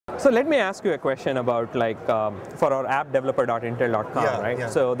So let me ask you a question about like for our appdeveloper.intel.com,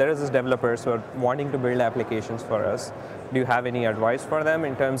 right? So there is this developers who are wanting to build applications for us. Do you have any advice for them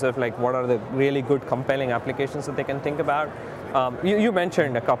in terms of like what are the really good compelling applications that they can think about? You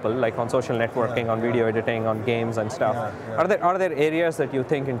mentioned a couple, like on social networking, on video editing, on games and stuff. Are there areas that you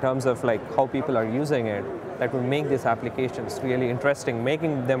think in terms of like how people are using it that will make these applications really interesting,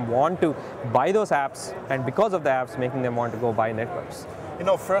 making them want to buy those apps, and because of the apps, making them want to go buy networks? You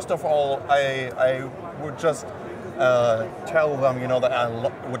know, first of all, I would just tell them, you know, that I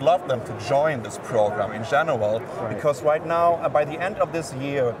would love them to join this program in general, because right now, by the end of this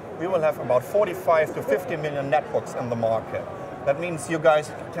year, we will have about 45 to 50 million netbooks in the market. That means you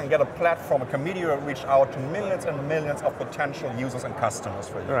guys can get a platform, a community will reach out to millions and millions of potential users and customers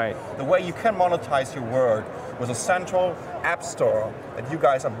for you. Right. The way you can monetize your work with a central app store that you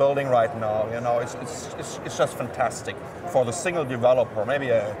guys are building right now, you know, it's just fantastic for the single developer, maybe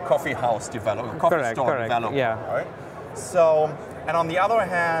a coffee house developer, a coffee store developer. Right? So, and on the other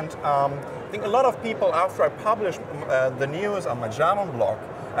hand, I think a lot of people, after I published the news on my German blog,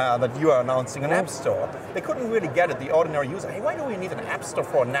 that you are announcing an app store, they couldn't really get it, the ordinary user. Hey, why do we need an app store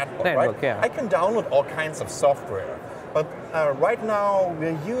for a netbook, right? I can download all kinds of software. But right now,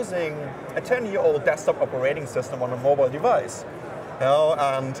 we're using a 10-year-old desktop operating system on a mobile device. You know,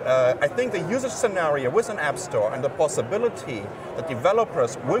 and I think the user scenario with an app store and the possibility that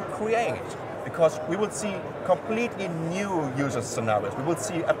developers will create, because we will see completely new user scenarios. We will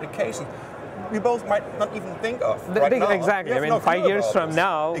see applications we both might not even think of right now. Exactly. I mean, 5 years from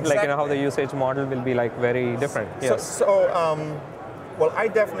now, like, you know, how the usage model will be like very different. Yes. Well, I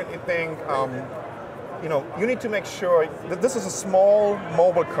definitely think, you know, you need to make sure that this is a small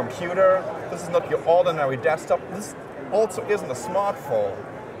mobile computer. This is not your ordinary desktop. This also isn't a smartphone.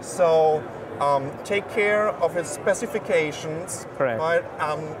 So take care of its specifications. Correct. Right?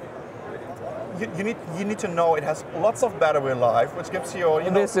 You need to know it has lots of battery life, which gives you,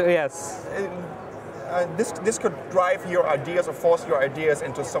 you know, this could drive your ideas or force your ideas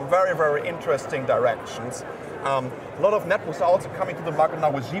into some very, very interesting directions. A lot of netbooks are also coming to the market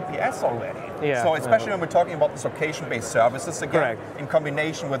now with GPS already. So especially when we're talking about these location-based services, again, in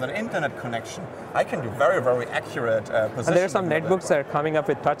combination with an internet connection, I can do very, very accurate positioning. And there's some netbooks that are coming up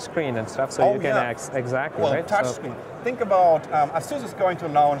with touchscreen and stuff, so you can exactly. Well, touchscreen. Think about ASUS is going to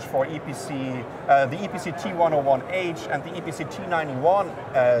launch for EPC, the EPC T101H and the EPC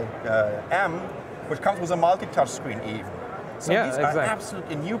T91M, which comes with a multi-touch screen even. So these are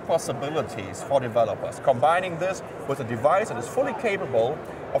absolutely new possibilities for developers. Combining this with a device that is fully capable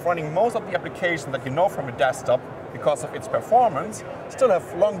of running most of the applications that you know from a desktop because of its performance, still have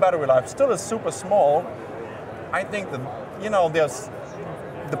long battery life, still is super small. I think that, you know, there's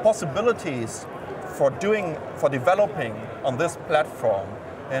the possibilities for developing on this platform,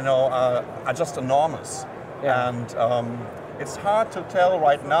 you know, are just enormous. And it's hard to tell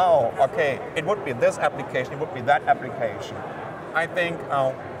right now, okay, it would be this application, it would be that application. I think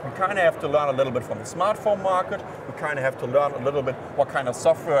we kind of have to learn a little bit from the smartphone market. We kind of have to learn a little bit what kind of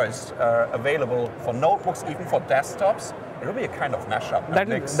software is available for notebooks, even for desktops. It will be a kind of mashup.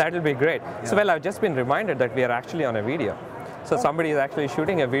 That'll be great. So, well, I've just been reminded that we are actually on a video. So somebody is actually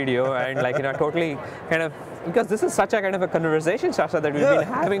shooting a video and, like, you know, totally kind of, because this is such a kind of a conversation, Sascha, that we've been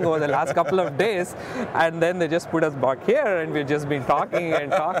having over the last couple of days, and then they just put us back here and we've just been talking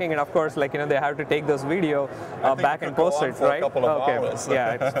and talking, and of course, like, you know, they have to take those video back and post it, right? Hours.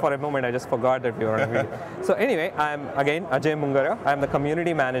 Yeah, for a moment I just forgot that we were on video. So anyway, I'm again Ajay Mungara. I'm the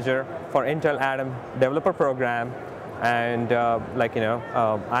community manager for Intel Atom Developer Program. And like, you know,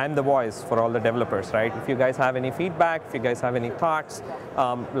 I'm the voice for all the developers, right? If you guys have any feedback, if you guys have any thoughts,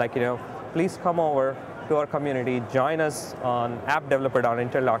 like, you know, please come over to our community, join us on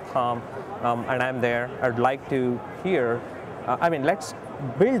appdeveloper.intel.com, and I'm there. I'd like to hear, I mean, let's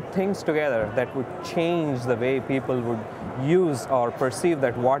build things together that would change the way people would use or perceive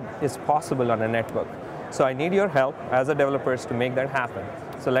that what is possible on a network. So I need your help as a developers to make that happen.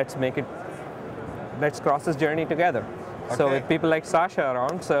 So let's make it, let's cross this journey together. So with people like Sascha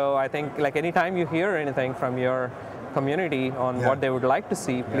around, so I think, like, anytime you hear anything from your community on what they would like to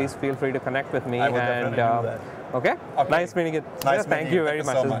see, please feel free to connect with me. I will definitely do that. Okay? Nice meeting you. Nice meeting Thank you very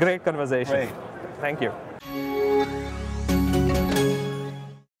much. So It was a great conversation. Great. Thank you.